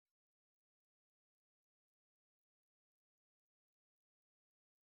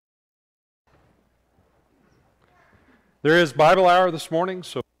There is Bible hour this morning,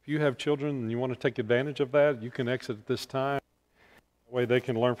 so if you have children and you want to take advantage of that, you can exit at this time. That way they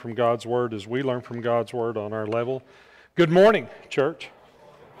can learn from God's Word as we learn from God's Word on our level. Good morning, church.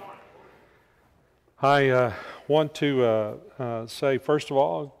 I want to say, first of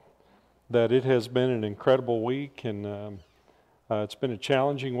all, that it has been an incredible week, and it's been a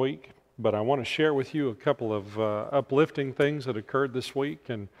challenging week, but I want to share with you a couple of uplifting things that occurred this week.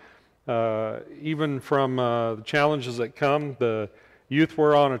 And even from the challenges that come, the youth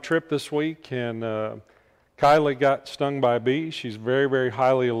were on a trip this week, and Kylie got stung by a bee. She's very, very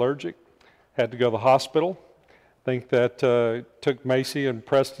highly allergic. Had to go to the hospital. I think that took Macy and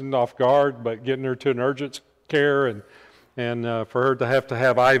Preston off guard, but getting her to an urgent care and for her to have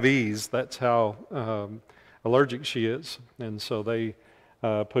IVs, that's how allergic she is. And so they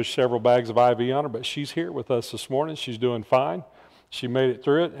pushed several bags of IV on her, but she's here with us this morning. She's doing fine. She made it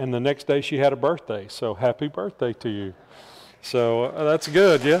through it, and the next day she had a birthday, so happy birthday to you. So that's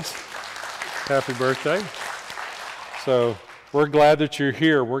good, yes? Happy birthday. So we're glad that you're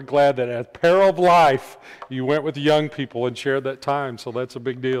here. We're glad that at peril of life, you went with the young people and shared that time, so that's a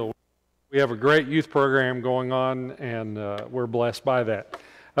big deal. We have a great youth program going on, and we're blessed by that.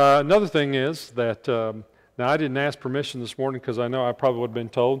 Another thing is that, now I didn't ask permission this morning because I know I probably would have been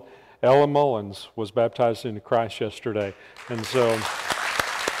told, Ella Mullins was baptized into Christ yesterday, and so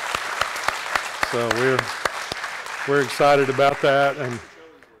we're excited about that. And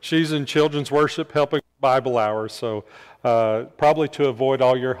she's in children's worship, helping Bible hour. So probably to avoid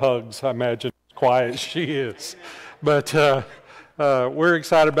all your hugs, I imagine, quiet she is. But we're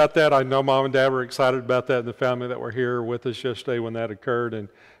excited about that. I know Mom and Dad were excited about that, and the family that were here with us yesterday when that occurred, and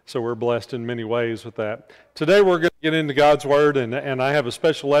so we're blessed in many ways with that. Today we're going to get into God's Word, and I have a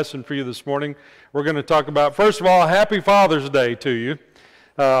special lesson for you this morning. We're going to talk about, first of all, Happy Father's Day to you.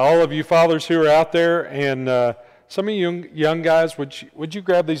 All of you fathers who are out there, and some of you young guys, would you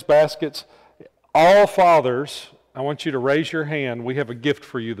grab these baskets? All fathers, I want you to raise your hand. We have a gift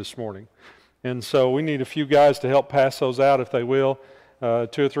for you this morning. And so we need a few guys to help pass those out if they will. 2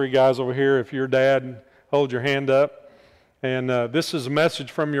 or 3 guys over here. If you're dad, hold your hand up. And this is a message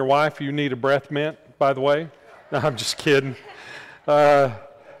from your wife. You need a breath mint, by the way. No, I'm just kidding.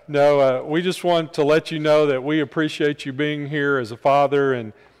 We just want to let you know that we appreciate you being here as a father,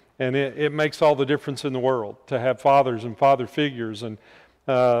 and it makes all the difference in the world to have fathers and father figures. And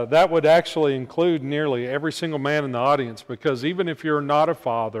that would actually include nearly every single man in the audience, because even if you're not a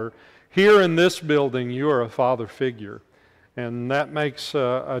father, here in this building, you are a father figure. And that makes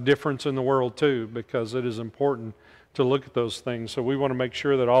a difference in the world too, because it is important to look at those things. So we want to make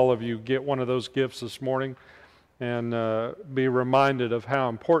sure that all of you get one of those gifts this morning and be reminded of how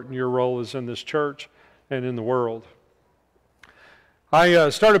important your role is in this church and in the world. I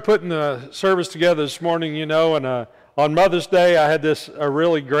started putting the service together this morning, and on Mother's Day I had a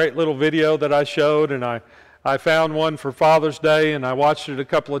really great little video that I showed, and I found one for Father's Day, and I watched it a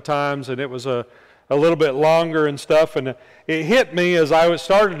couple of times, and it was a little bit longer and stuff, and it hit me as I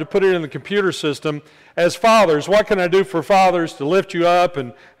started to put it in the computer system. As fathers, what can I do for fathers to lift you up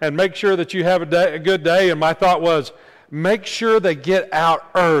and make sure that you have a good day? And my thought was, make sure they get out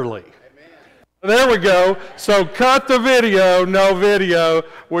early. Amen. There we go. So cut the video, no video.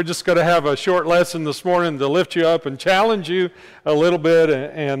 We're just going to have a short lesson this morning to lift you up and challenge you a little bit,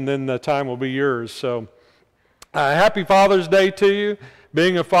 and then the time will be yours. So happy Father's Day to you.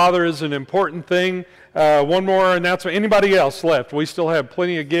 Being a father is an important thing. One more announcement. Anybody else left? We still have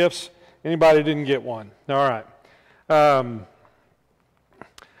plenty of gifts. Anybody didn't get one? All right.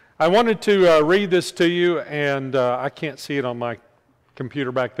 I wanted to read this to you, and I can't see it on my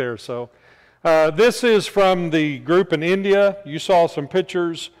computer back there. So this is from the group in India. You saw some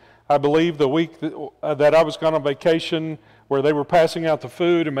pictures, I believe, the week that I was gone on vacation, where they were passing out the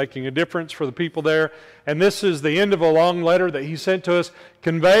food and making a difference for the people there. And this is the end of a long letter that he sent to us.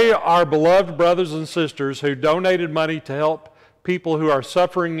 Convey our beloved brothers and sisters who donated money to help people who are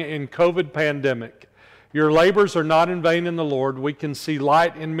suffering in COVID pandemic. Your labors are not in vain in the Lord. We can see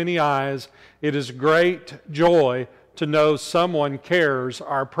light in many eyes. It is great joy to know someone cares.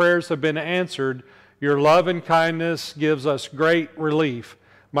 Our prayers have been answered. Your love and kindness gives us great relief.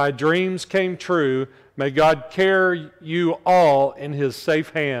 My dreams came true. May God carry you all in His safe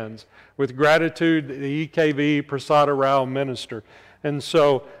hands. With gratitude, the EKV Prasada Rao minister. And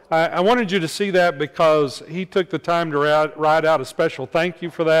so I wanted you to see that because he took the time to write out a special thank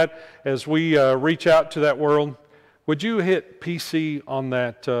you for that as we reach out to that world. Would you hit PC on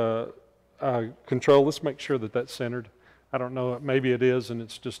that control? Let's make sure that that's centered. I don't know, maybe it is and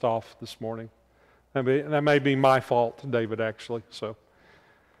it's just off this morning. That may be my fault, David, actually. So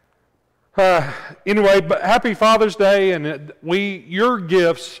Anyway, but happy Father's Day, and your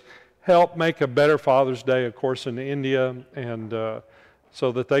gifts help make a better Father's Day, of course, in India, and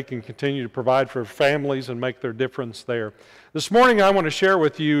so that they can continue to provide for families and make their difference there. This morning, I want to share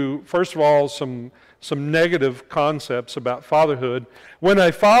with you, first of all, some negative concepts about fatherhood. When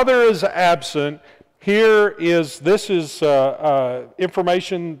a father is absent, this is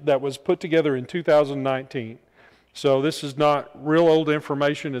information that was put together in 2019. So this is not real old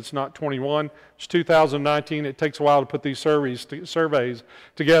information. It's not 21. It's 2019. It takes a while to put these surveys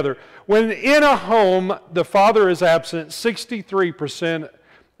together. When in a home the father is absent, 63%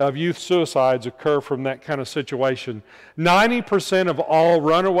 of youth suicides occur from that kind of situation. 90% of all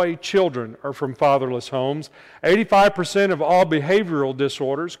runaway children are from fatherless homes. 85% of all behavioral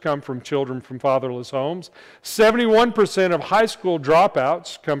disorders come from children from fatherless homes. 71% of high school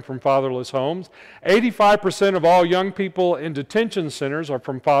dropouts come from fatherless homes. 85% of all young people in detention centers are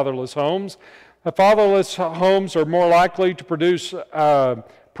from fatherless homes. Fatherless homes are more likely to produce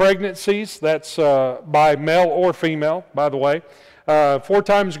pregnancies. That's by male or female, by the way. 4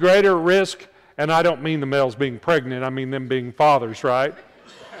 times greater risk, and I don't mean the males being pregnant, I mean them being fathers, right?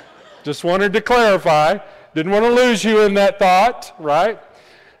 Just wanted to clarify. Didn't want to lose you in that thought, right?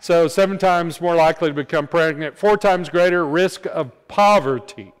 So 7 times more likely to become pregnant, 4 times greater risk of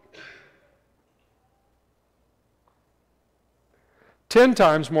poverty. 10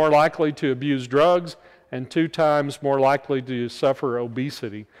 times more likely to abuse drugs, and 2 times more likely to suffer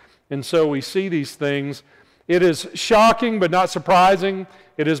obesity. And so we see these things. It is shocking but not surprising.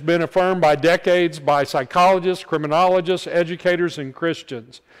 It has been affirmed by decades by psychologists, criminologists, educators, and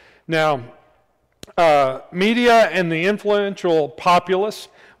Christians. Now, media and the influential populace,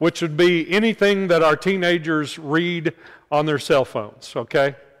 which would be anything that our teenagers read on their cell phones,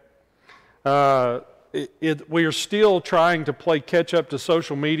 okay? We are still trying to play catch up to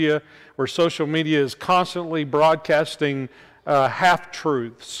social media, where social media is constantly broadcasting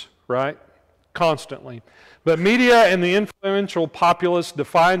half-truths, right? Constantly. But media and the influential populace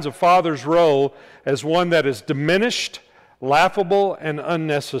defines a father's role as one that is diminished, laughable, and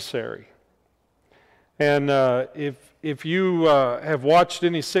unnecessary. And if you have watched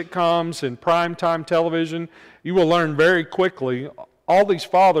any sitcoms in primetime television, you will learn very quickly all these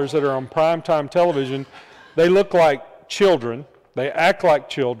fathers that are on primetime television, they look like children, they act like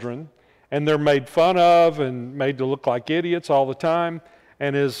children, and they're made fun of and made to look like idiots all the time,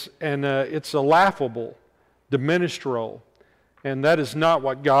 and it's a laughable, diminished role. And that is not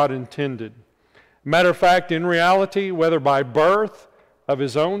what God intended. Matter of fact, in reality, whether by birth of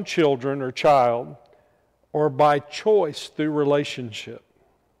his own children or child, or by choice through relationship.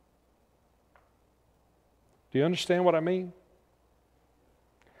 Do you understand what I mean?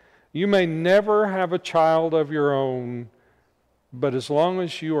 You may never have a child of your own, but as long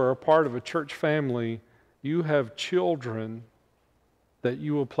as you are a part of a church family, you have children that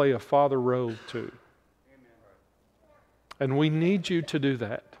you will play a father role to. And we need you to do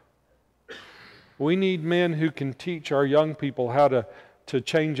that. We need men who can teach our young people how to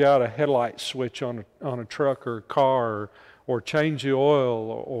change out a headlight switch on a truck or a car, or change the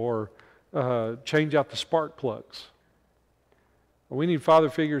oil, or change out the spark plugs. We need father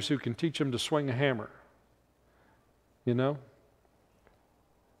figures who can teach them to swing a hammer. You know?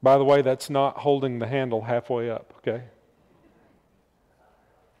 By the way, that's not holding the handle halfway up, okay?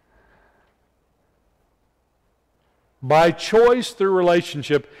 By choice through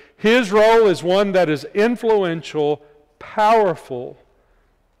relationship, his role is one that is influential, powerful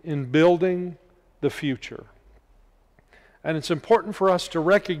in building the future. And it's important for us to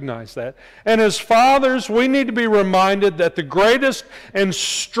recognize that. And as fathers, we need to be reminded that the greatest and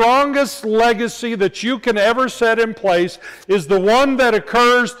strongest legacy that you can ever set in place is the one that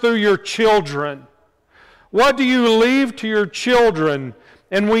occurs through your children. What do you leave to your children?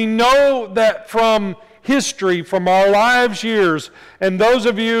 And we know that from history, from our lives' years, and those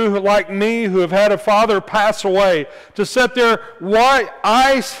of you like me who have had a father pass away, to sit there, what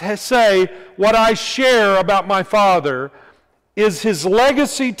I say, what I share about my father is his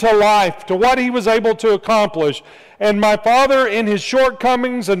legacy to life, to what he was able to accomplish. And my father, in his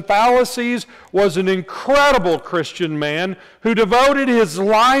shortcomings and fallacies, was an incredible Christian man who devoted his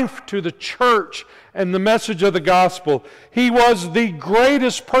life to the church and the message of the gospel. He was the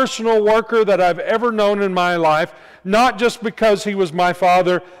greatest personal worker that I've ever known in my life, not just because he was my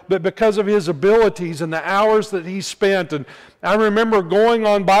father, but because of his abilities and the hours that he spent. And I remember going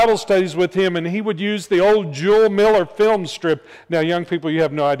on Bible studies with him, and he would use the old Jewel Miller film strip. Now, young people, you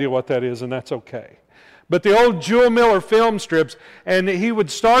have no idea what that is, and that's okay. But the old Jewel Miller film strips, and he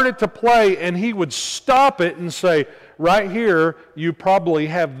would start it to play, and he would stop it and say, right here, you probably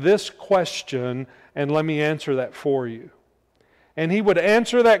have this question, and let me answer that for you. And he would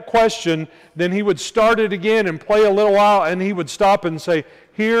answer that question, then he would start it again and play a little while, and he would stop and say,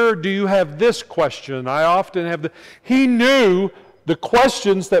 here, do you have this question? I often have the... He knew the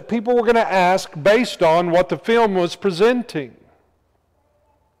questions that people were going to ask based on what the film was presenting.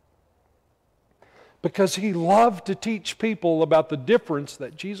 Because he loved to teach people about the difference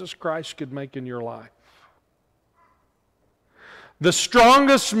that Jesus Christ could make in your life. The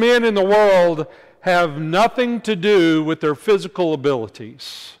strongest men in the world have nothing to do with their physical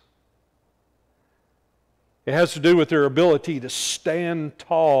abilities. It has to do with their ability to stand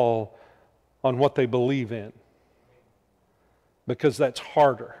tall on what they believe in. Because that's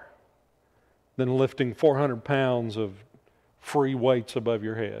harder than lifting 400 pounds of free weights above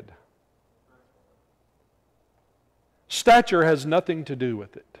your head. Stature has nothing to do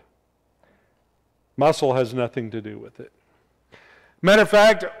with it. Muscle has nothing to do with it. Matter of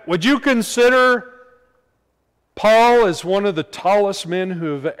fact, would you consider Paul as one of the tallest men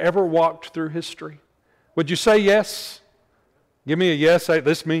who have ever walked through history? Would you say yes? Give me a yes.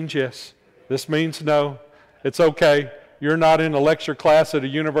 This means yes. This means no. It's okay. You're not in a lecture class at a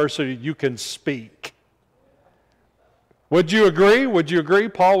university. You can speak. Would you agree? Would you agree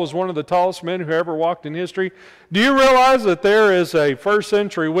Paul was one of the tallest men who ever walked in history? Do you realize that there is a first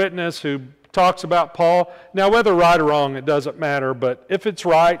century witness who talks about Paul? Now, whether right or wrong, it doesn't matter, but if it's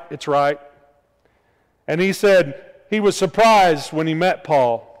right, it's right. And he said he was surprised when he met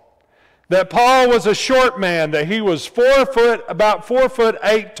Paul, that Paul was a short man, that he was about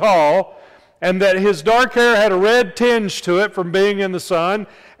 4'8" tall, and that his dark hair had a red tinge to it from being in the sun,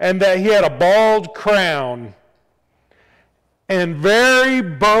 and that he had a bald crown and very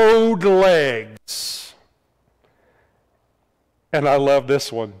bowed legs. And I love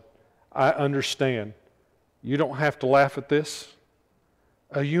this one. I understand. You don't have to laugh at this.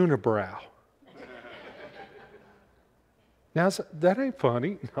 A unibrow. Now, that ain't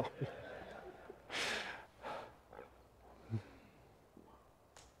funny. No.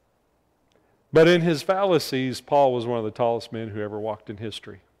 But in his fallacies, Paul was one of the tallest men who ever walked in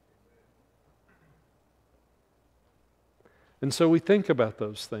history. And so we think about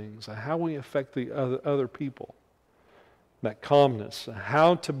those things, how we affect the other people, that calmness,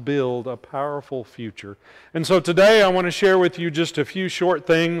 how to build a powerful future. And so today I want to share with you just a few short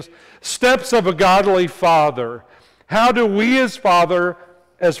things. Steps of a godly father. How do we as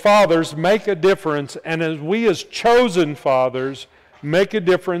fathers make a difference, and as we as chosen fathers make a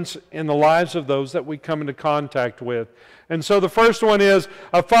difference in the lives of those that we come into contact with. And so the first one is,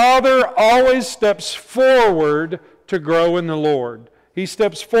 a father always steps forward to grow in the Lord. He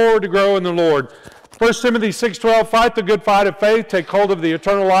steps forward to grow in the Lord. 1 Timothy 6:12, fight the good fight of faith, take hold of the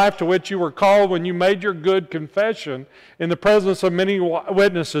eternal life to which you were called when you made your good confession in the presence of many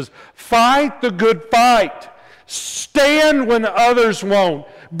witnesses. Fight the good fight. Stand when others won't.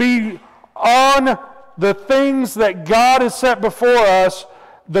 Be on the things that God has set before us,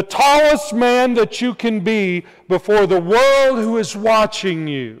 the tallest man that you can be before the world who is watching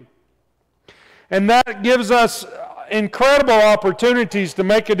you. And that gives us incredible opportunities to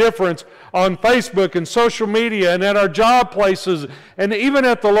make a difference on Facebook and social media and at our job places and even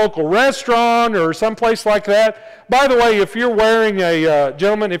at the local restaurant or someplace like that. By the way, if you're wearing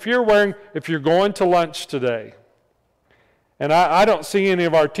gentlemen, if you're going to lunch today, and I don't see any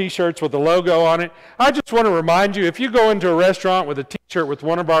of our t-shirts with the logo on it, I just want to remind you, if you go into a restaurant with a t-shirt with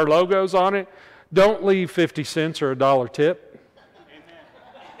one of our logos on it, don't leave 50 cents or $1 tip.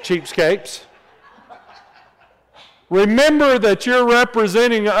 Cheapskates. Remember that you're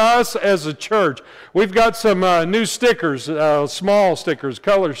representing us as a church. We've got some new stickers, small stickers,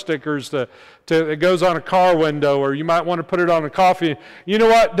 color stickers that goes on a car window, or you might want to put it on a coffee. You know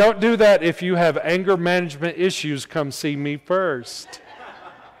what? Don't do that. If you have anger management issues, come see me first.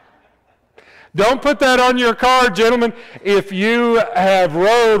 Don't put that on your car, gentlemen, if you have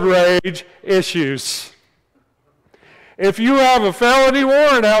road rage issues. If you have a felony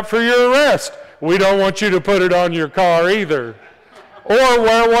warrant out for your arrest, we don't want you to put it on your car either. Or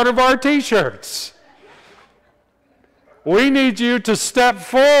wear one of our t-shirts. We need you to step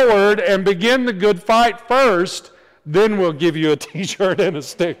forward and begin the good fight first, then we'll give you a t-shirt and a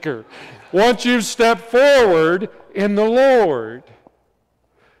sticker. Once you've stepped forward in the Lord.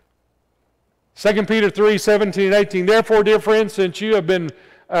 2 Peter 3:17 and 18. Therefore, dear friends, since you have been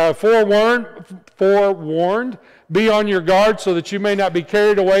forewarned, be on your guard so that you may not be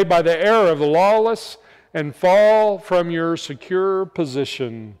carried away by the error of the lawless and fall from your secure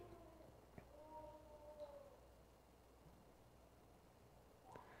position.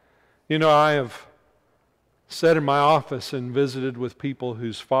 You know, I have sat in my office and visited with people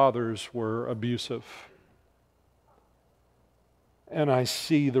whose fathers were abusive. And I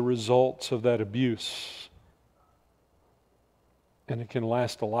see the results of that abuse. And it can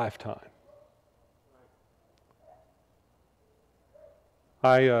last a lifetime.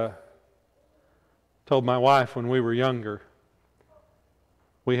 I told my wife when we were younger,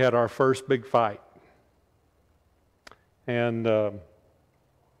 we had our first big fight. And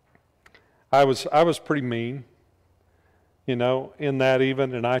I was pretty mean, in that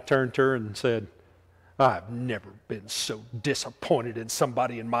even. And I turned to her and said, I've never been so disappointed in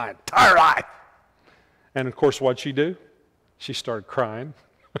somebody in my entire life. And of course, what'd she do? She started crying,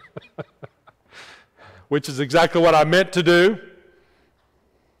 which is exactly what I meant to do.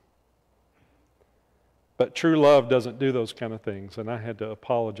 But true love doesn't do those kind of things, and I had to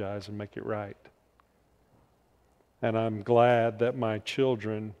apologize and make it right. And I'm glad that my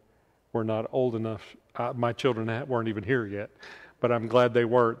children were not old enough. My children weren't even here yet, but I'm glad they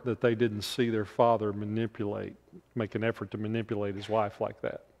weren't, that they didn't see their father make an effort to manipulate his wife like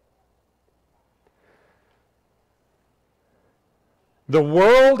that. The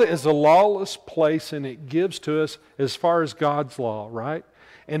world is a lawless place, and it gives to us, as far as God's law, right?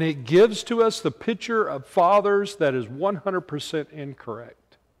 And it gives to us the picture of fathers that is 100%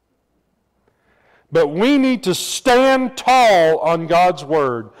 incorrect. But we need to stand tall on God's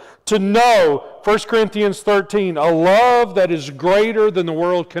Word, to know, 1 Corinthians 13, a love that is greater than the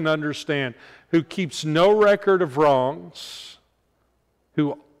world can understand, who keeps no record of wrongs,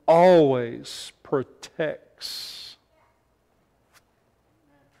 who always protects.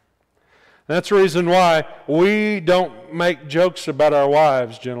 That's the reason why we don't make jokes about our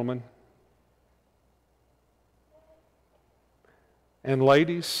wives, gentlemen. And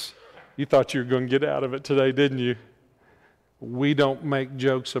ladies, you thought you were going to get out of it today, didn't you? We don't make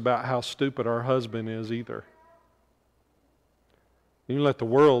jokes about how stupid our husband is either. You can let the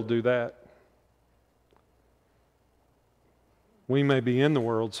world do that. We may be in the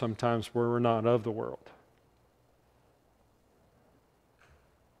world sometimes where we're not of the world.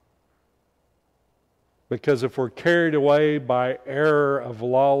 Because if we're carried away by error of the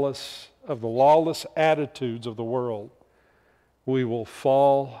lawless attitudes of the world, we will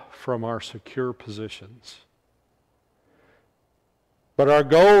fall from our secure positions. But our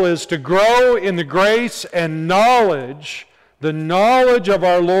goal is to grow in the grace and knowledge, the knowledge of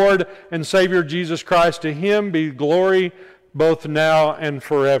our Lord and Savior Jesus Christ. To Him be glory both now and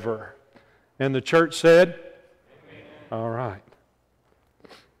forever. And the church said, Amen. All right.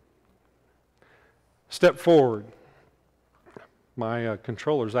 Step forward. My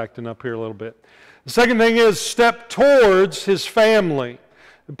controller's acting up here a little bit. The second thing is step towards his family.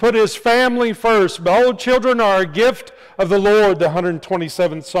 Put his family first. Behold, children are a gift of the Lord, the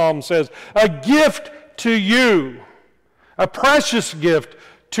 127th Psalm says. A gift to you. A precious gift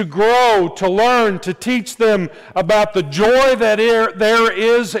to grow, to learn, to teach them about the joy that there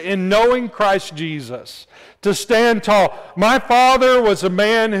is in knowing Christ Jesus. To stand tall. My father was a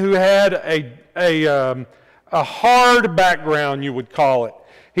man who had a hard background, you would call it.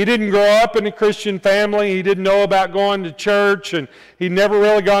 He didn't grow up in a Christian family. He didn't know about going to church, and he'd never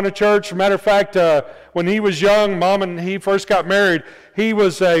really gone to church. As a matter of fact, when he was young, Mom and he first got married, he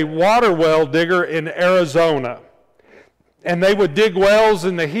was a water well digger in Arizona. And they would dig wells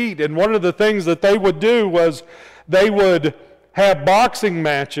in the heat, and one of the things that they would do was they would have boxing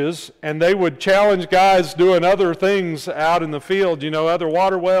matches, and they would challenge guys doing other things out in the field, other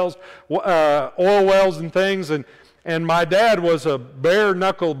water wells, oil wells and things. And my dad was a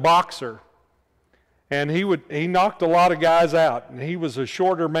bare-knuckle boxer, and he knocked a lot of guys out. And he was a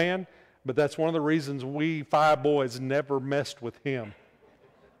shorter man, but that's one of the reasons we 5 boys never messed with him.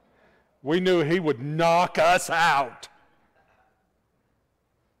 We knew he would knock us out.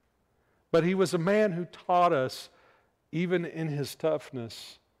 But he was a man who taught us, even in his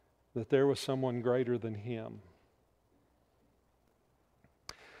toughness, that there was someone greater than him.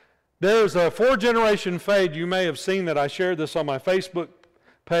 There's a 4-generation fade. You may have seen that. I shared this on my Facebook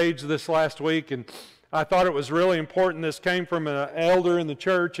page this last week, and I thought it was really important. This came from an elder in the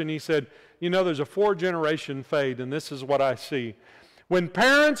church, and he said, there's a 4-generation fade, and this is what I see. When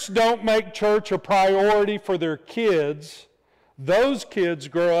parents don't make church a priority for their kids, those kids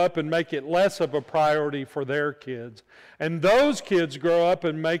grow up and make it less of a priority for their kids. And those kids grow up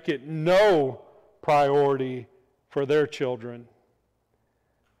and make it no priority for their children.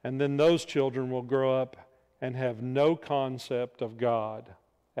 And then those children will grow up and have no concept of God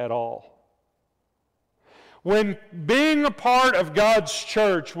at all. When being a part of God's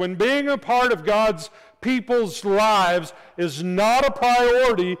church, when being a part of God's people's lives is not a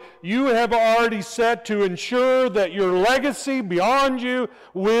priority you have already set to ensure that your legacy beyond you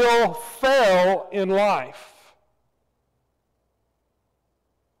will fail in life.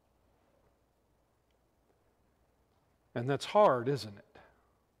 And that's hard, isn't it?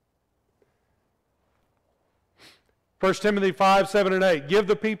 1 Timothy 5, 7, and 8. Give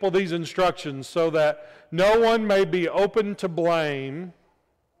the people these instructions so that no one may be open to blame.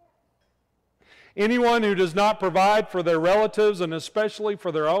 Anyone who does not provide for their relatives and especially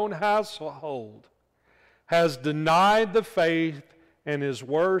for their own household has denied the faith and is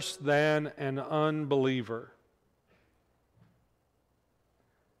worse than an unbeliever.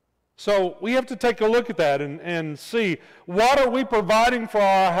 So we have to take a look at that and see, what are we providing for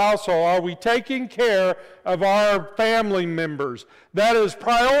our household? Are we taking care of our family members? That is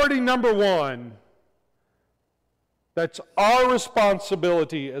priority number one. That's our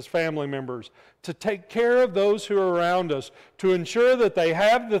responsibility as family members, to take care of those who are around us, to ensure that they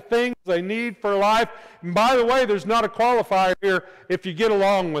have the things they need for life. And by the way, there's not a qualifier here if you get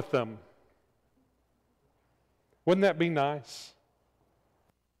along with them. Wouldn't that be nice?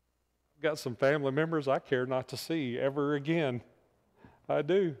 Got some family members I care not to see ever again. I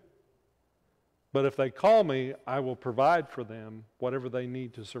do. But if they call me, I will provide for them whatever they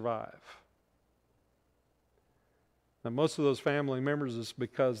need to survive. Now, most of those family members is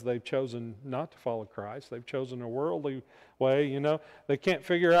because they've chosen not to follow Christ. They've chosen a worldly way, you know. They can't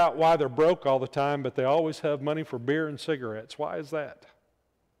figure out why they're broke all the time, but they always have money for beer and cigarettes. Why is that?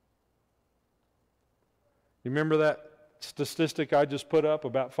 You remember that statistic I just put up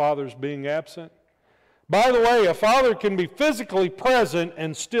about fathers being absent? By the way, a father can be physically present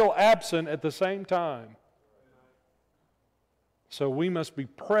and still absent at the same time. So we must be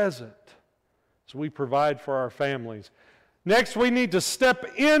present as we provide for our families. Next, we need to step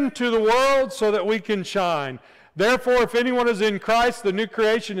into the world so that we can shine. Therefore, if anyone is in Christ, the new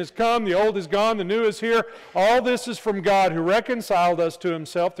creation is come, the old is gone, the new is here. All this is from God, who reconciled us to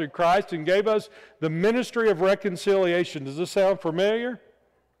himself through Christ and gave us the ministry of reconciliation. Does this sound familiar?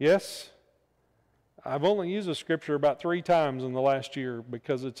 Yes? I've only used the scripture about 3 times in the last year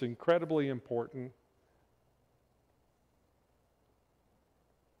because it's incredibly important.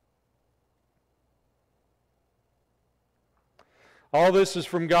 All this is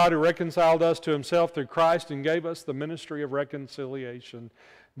from God, who reconciled us to himself through Christ and gave us the ministry of reconciliation.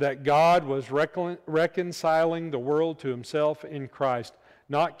 That God was reconciling the world to himself in Christ,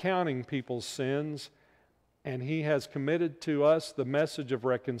 not counting people's sins, and he has committed to us the message of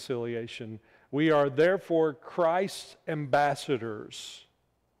reconciliation. We are therefore Christ's ambassadors,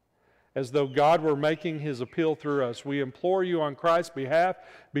 as though God were making his appeal through us. We implore you on Christ's behalf,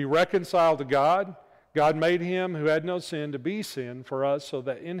 be reconciled to God. God made him who had no sin to be sin for us, so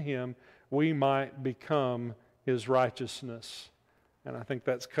that in him we might become his righteousness. And I think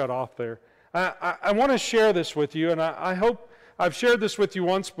that's cut off there. I want to share this with you, and I hope I've shared this with you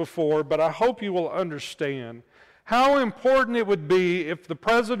once before, but I hope you will understand how important it would be if the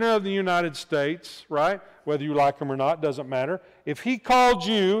President of the United States, right, whether you like him or not, doesn't matter, if he called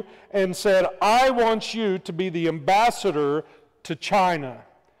you and said, I want you to be the ambassador to China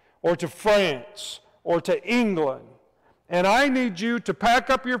or to France or to England, and I need you to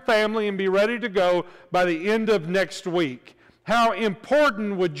pack up your family and be ready to go by the end of next week. How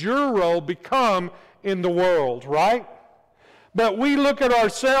important would your role become in the world, right? But we look at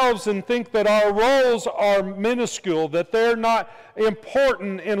ourselves and think that our roles are minuscule, that they're not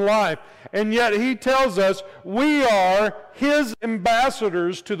important in life. And yet he tells us we are his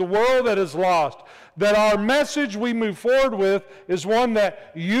ambassadors to the world that is lost. That our message we move forward with is one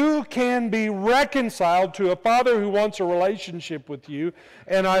that you can be reconciled to a Father who wants a relationship with you.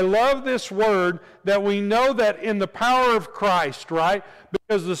 And I love this word, that we know that in the power of Christ, right?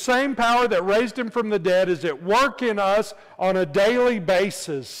 Because the same power that raised him from the dead is at work in us on a daily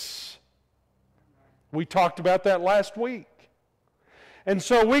basis. We talked about that last week. And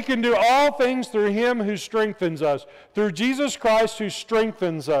so we can do all things through him who strengthens us, through Jesus Christ who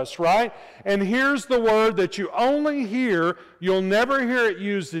strengthens us, right? And here's the word that you only hear, you'll never hear it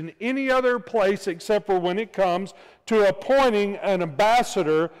used in any other place except for when it comes to appointing an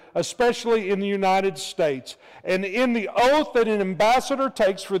ambassador, especially in the United States. And in the oath that an ambassador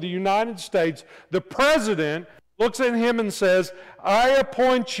takes for the United States, the president looks at him and says, I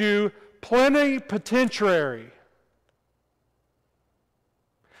appoint you plenipotentiary.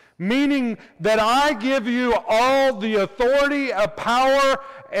 Meaning that I give you all the authority, power,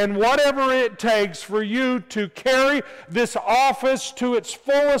 and whatever it takes for you to carry this office to its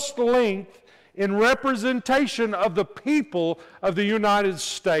fullest length in representation of the people of the United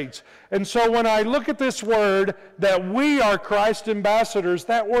States. And so when I look at this word, that we are Christ ambassadors,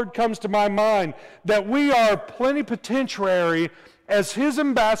 that word comes to my mind, that we are plenipotentiary as His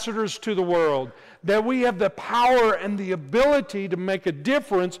ambassadors to the world, that we have the power and the ability to make a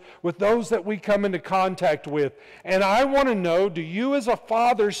difference with those that we come into contact with. And I want to know, do you as a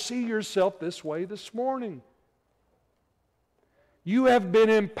father see yourself this way this morning? You have been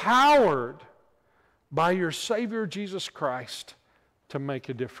empowered by your Savior Jesus Christ to make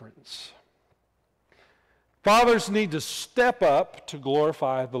a difference. Fathers need to step up to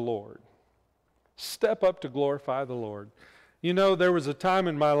glorify the Lord. Step up to glorify the Lord. You know, there was a time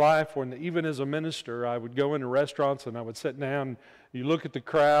in my life when even as a minister, I would go into restaurants and I would sit down, you look at the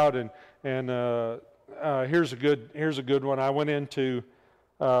crowd, and here's a good one. I went into,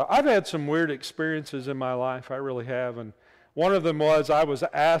 I've had some weird experiences in my life, I really have, and one of them was I was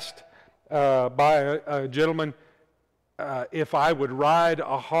asked by a gentleman if I would ride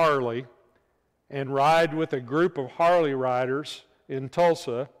a Harley and ride with a group of Harley riders in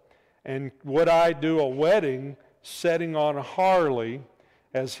Tulsa, and would I do a wedding setting on a Harley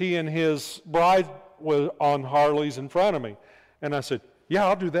as he and his bride were on Harleys in front of me. And I said, yeah,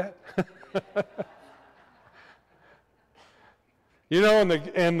 I'll do that. You know,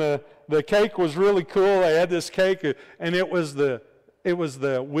 and the cake was really cool. They had this cake, and it was the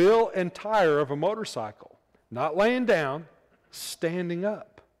wheel and tire of a motorcycle, not laying down, standing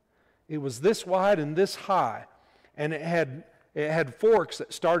up. It was this wide and this high, and it had forks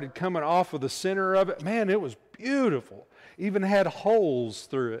that started coming off of the center of it. Man, it was beautiful. Even had holes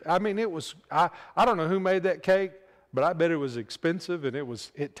through it. I mean, it was, I don't know who made that cake, but I bet it was expensive, and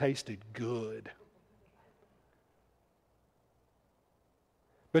it tasted good.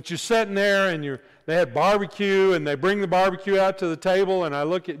 But you're sitting there, and they had barbecue, and they bring the barbecue out to the table, and I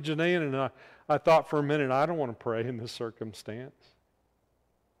look at Janine, and I thought for a minute, I don't want to pray in this circumstance.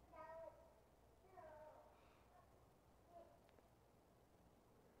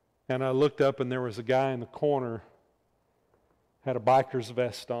 And I looked up, and there was a guy in the corner, had a biker's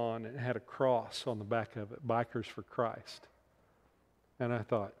vest on, and it had a cross on the back of it, Bikers for Christ. And I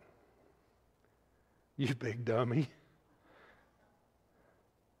thought, you big dummy.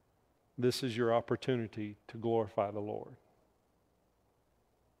 This is your opportunity to glorify the Lord.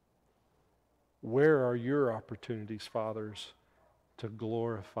 Where are your opportunities, fathers, to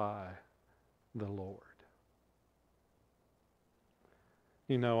glorify the Lord?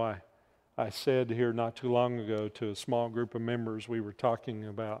 You know, I said here not too long ago to a small group of members, we were talking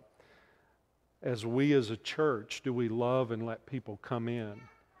about, as we as a church, do we love and let people come in?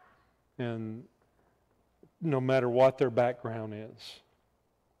 And no matter what their background is.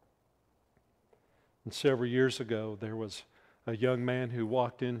 And several years ago, there was a young man who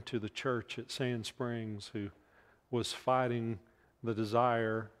walked into the church at Sand Springs who was fighting the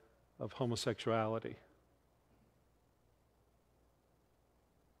desire of homosexuality.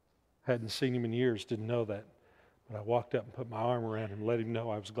 Hadn't seen him in years, didn't know that. But I walked up and put my arm around him and let him know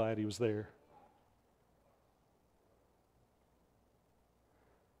I was glad he was there.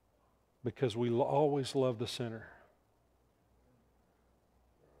 Because we always love the sinner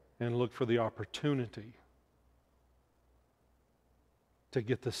and look for the opportunity to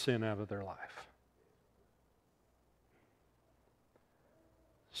get the sin out of their life.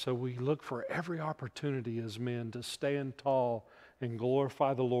 So we look for every opportunity as men to stand tall and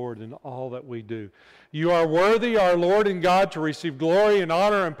glorify the Lord in all that we do. You are worthy, our Lord and God, to receive glory and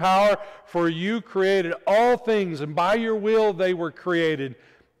honor and power, for you created all things, and by your will they were created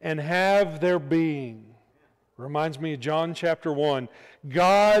and have their being. Reminds me of John chapter 1.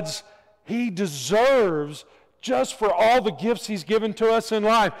 He deserves just for all the gifts He's given to us in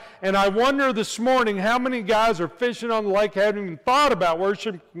life. And I wonder this morning how many guys are fishing on the lake, haven't even thought about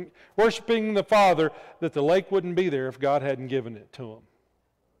worshiping the Father, that the lake wouldn't be there if God hadn't given it to them.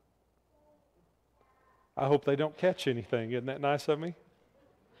 I hope they don't catch anything. Isn't that nice of me?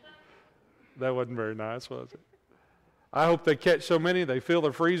 That wasn't very nice, was it? I hope they catch so many they fill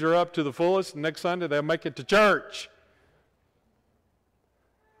their freezer up to the fullest, and next Sunday they'll make it to church.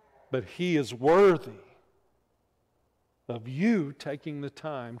 But He is worthy of you taking the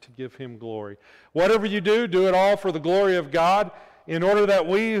time to give Him glory. Whatever you do, do it all for the glory of God, in order that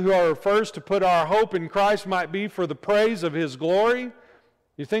we who are first to put our hope in Christ might be for the praise of His glory.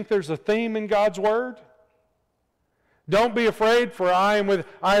 You think there's a theme in God's Word? Don't be afraid, for I am with...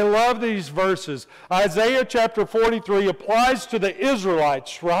 I love these verses. Isaiah chapter 43 applies to the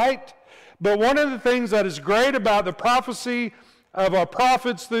Israelites, right? But one of the things that is great about the prophecy of our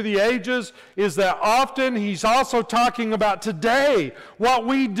prophets through the ages is that often he's also talking about today, what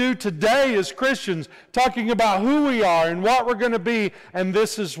we do today as Christians, talking about who we are and what we're going to be. And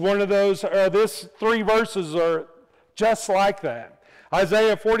this is one of those, this 3 verses are just like that.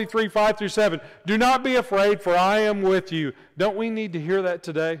 Isaiah 43, 5 through 7. Do not be afraid, for I am with you. Don't we need to hear that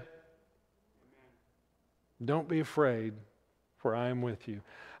today? Don't be afraid, for I am with you.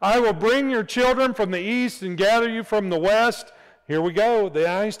 I will bring your children from the east and gather you from the west. Here we go.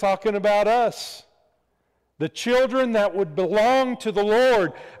 Now he's talking about us. The children that would belong to the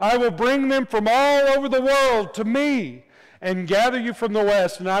Lord. I will bring them from all over the world to me and gather you from the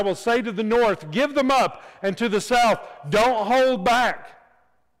west. And I will say to the north, give them up. And to the south, don't hold back.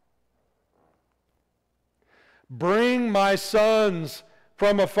 Bring my sons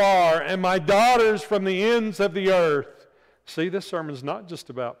from afar and my daughters from the ends of the earth. See, this sermon's not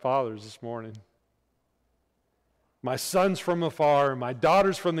just about fathers this morning. My sons from afar, my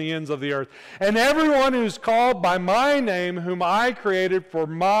daughters from the ends of the earth, and everyone who's called by my name, whom I created for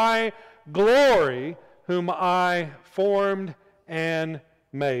my glory, whom I formed and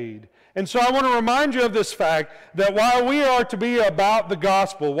made. And so I want to remind you of this fact that while we are to be about the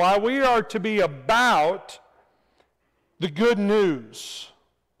gospel, while we are to be about the good news,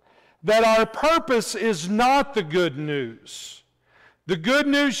 that our purpose is not the good news. The good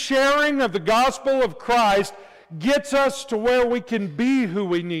news sharing of the gospel of Christ gets us to where we can be who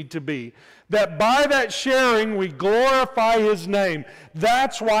we need to be. That by that sharing we glorify His name.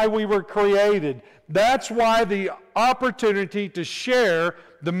 That's why we were created. That's why the opportunity to share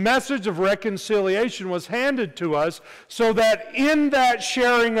the message of reconciliation was handed to us, so that in that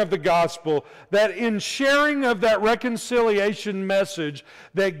sharing of the gospel, that in sharing of that reconciliation message,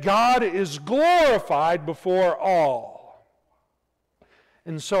 that God is glorified before all.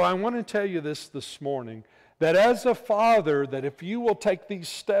 And so I want to tell you this morning, that as a father, that if you will take these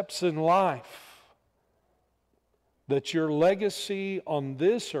steps in life, that your legacy on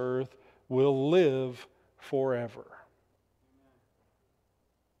this earth will live forever.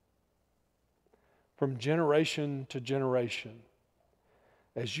 From generation to generation,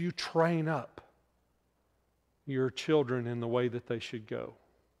 as you train up your children in the way that they should go.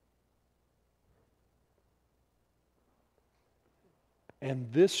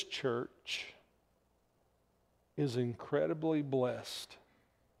 And this church is incredibly blessed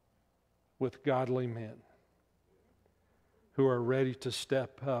with godly men who are ready to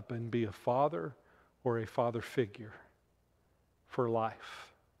step up and be a father or a father figure for life.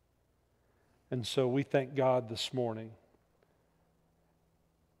 And so we thank God this morning.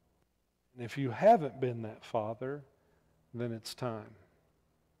 And if you haven't been that father, then it's time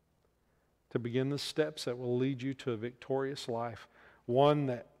to begin the steps that will lead you to a victorious life. One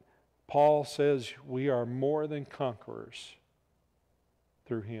that Paul says we are more than conquerors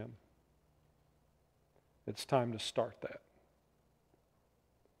through Him. It's time to start that.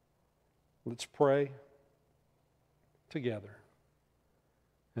 Let's pray together.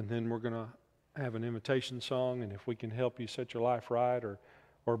 And then we're going to have an invitation song, and if we can help you set your life right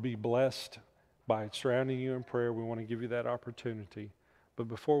or be blessed by surrounding you in prayer, we want to give you that opportunity. But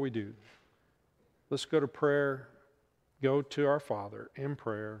before we do, let's go to prayer, go to our Father in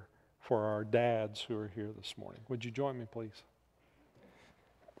prayer for our dads who are here this morning. Would you join me, please?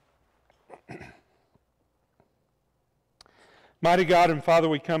 Mighty God and Father,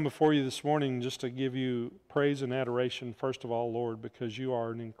 we come before you this morning just to give you praise and adoration, first of all, Lord, because you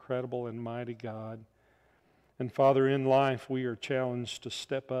are an incredible and mighty God. And Father, in life we are challenged to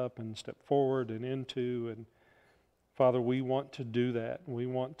step up and step forward and into, and Father, we want to do that. We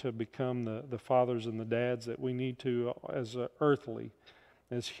want to become the fathers and the dads that we need to as earthly,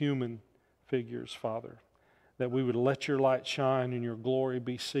 as human figures, Father. That we would let your light shine and your glory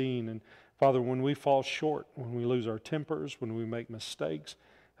be seen. And Father, when we fall short, when we lose our tempers, when we make mistakes,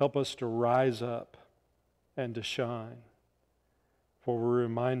 help us to rise up and to shine. For we're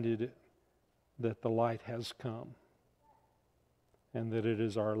reminded that the light has come and that it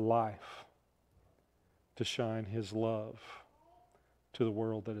is our life to shine His love to the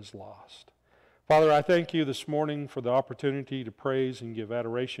world that is lost. Father, I thank you this morning for the opportunity to praise and give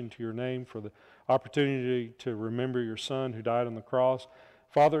adoration to your name, for the opportunity to remember your Son who died on the cross.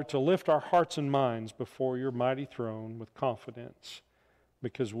 Father, to lift our hearts and minds before your mighty throne with confidence,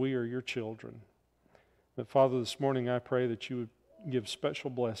 because we are your children. But Father, this morning I pray that you would give special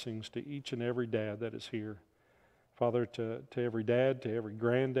blessings to each and every dad that is here. Father, to every dad, to every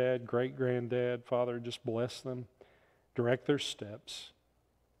granddad, great-granddad, Father, just bless them, direct their steps,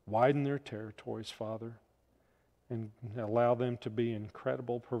 widen their territories, Father, and allow them to be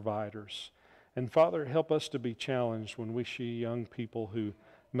incredible providers And Father, help us to be challenged when we see young people who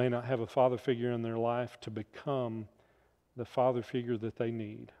may not have a father figure in their life to become the father figure that they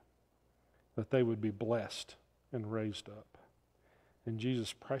need, that they would be blessed and raised up. In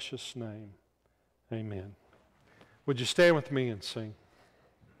Jesus' precious name, amen. Would you stand with me and sing?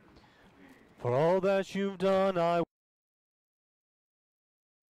 For all that you've done, I